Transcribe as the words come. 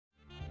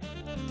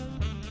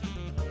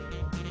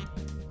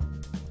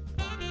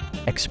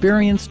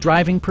Experience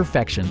driving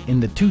perfection in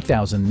the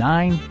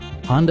 2009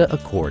 Honda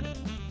Accord.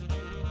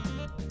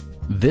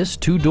 This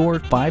two-door,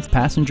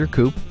 five-passenger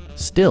coupe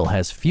still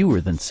has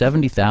fewer than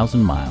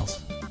 70,000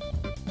 miles.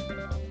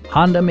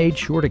 Honda made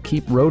sure to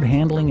keep road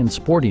handling and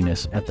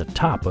sportiness at the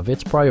top of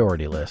its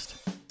priority list.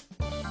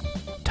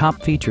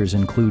 Top features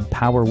include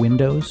power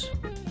windows,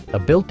 a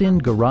built-in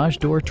garage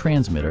door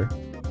transmitter,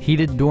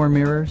 heated door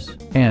mirrors,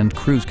 and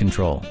cruise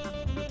control.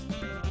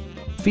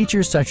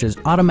 Features such as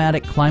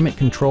automatic climate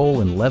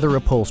control and leather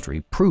upholstery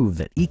prove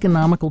that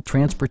economical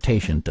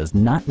transportation does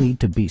not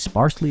need to be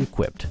sparsely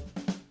equipped.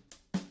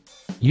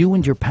 You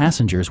and your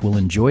passengers will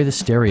enjoy the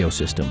stereo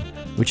system,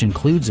 which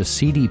includes a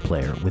CD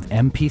player with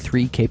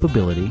MP3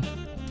 capability,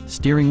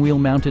 steering wheel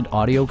mounted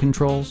audio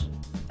controls,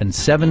 and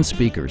 7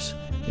 speakers,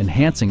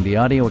 enhancing the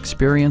audio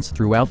experience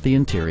throughout the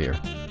interior.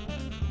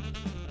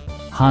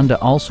 Honda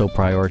also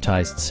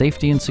prioritized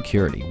safety and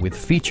security with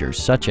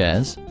features such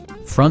as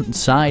front and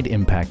side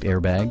impact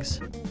airbags,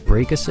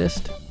 brake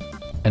assist,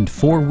 and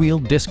 4-wheel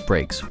disc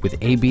brakes with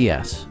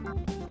ABS.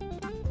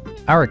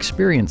 Our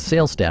experienced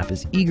sales staff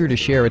is eager to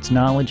share its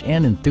knowledge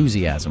and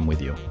enthusiasm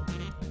with you.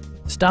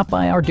 Stop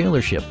by our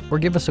dealership or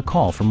give us a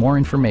call for more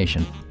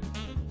information.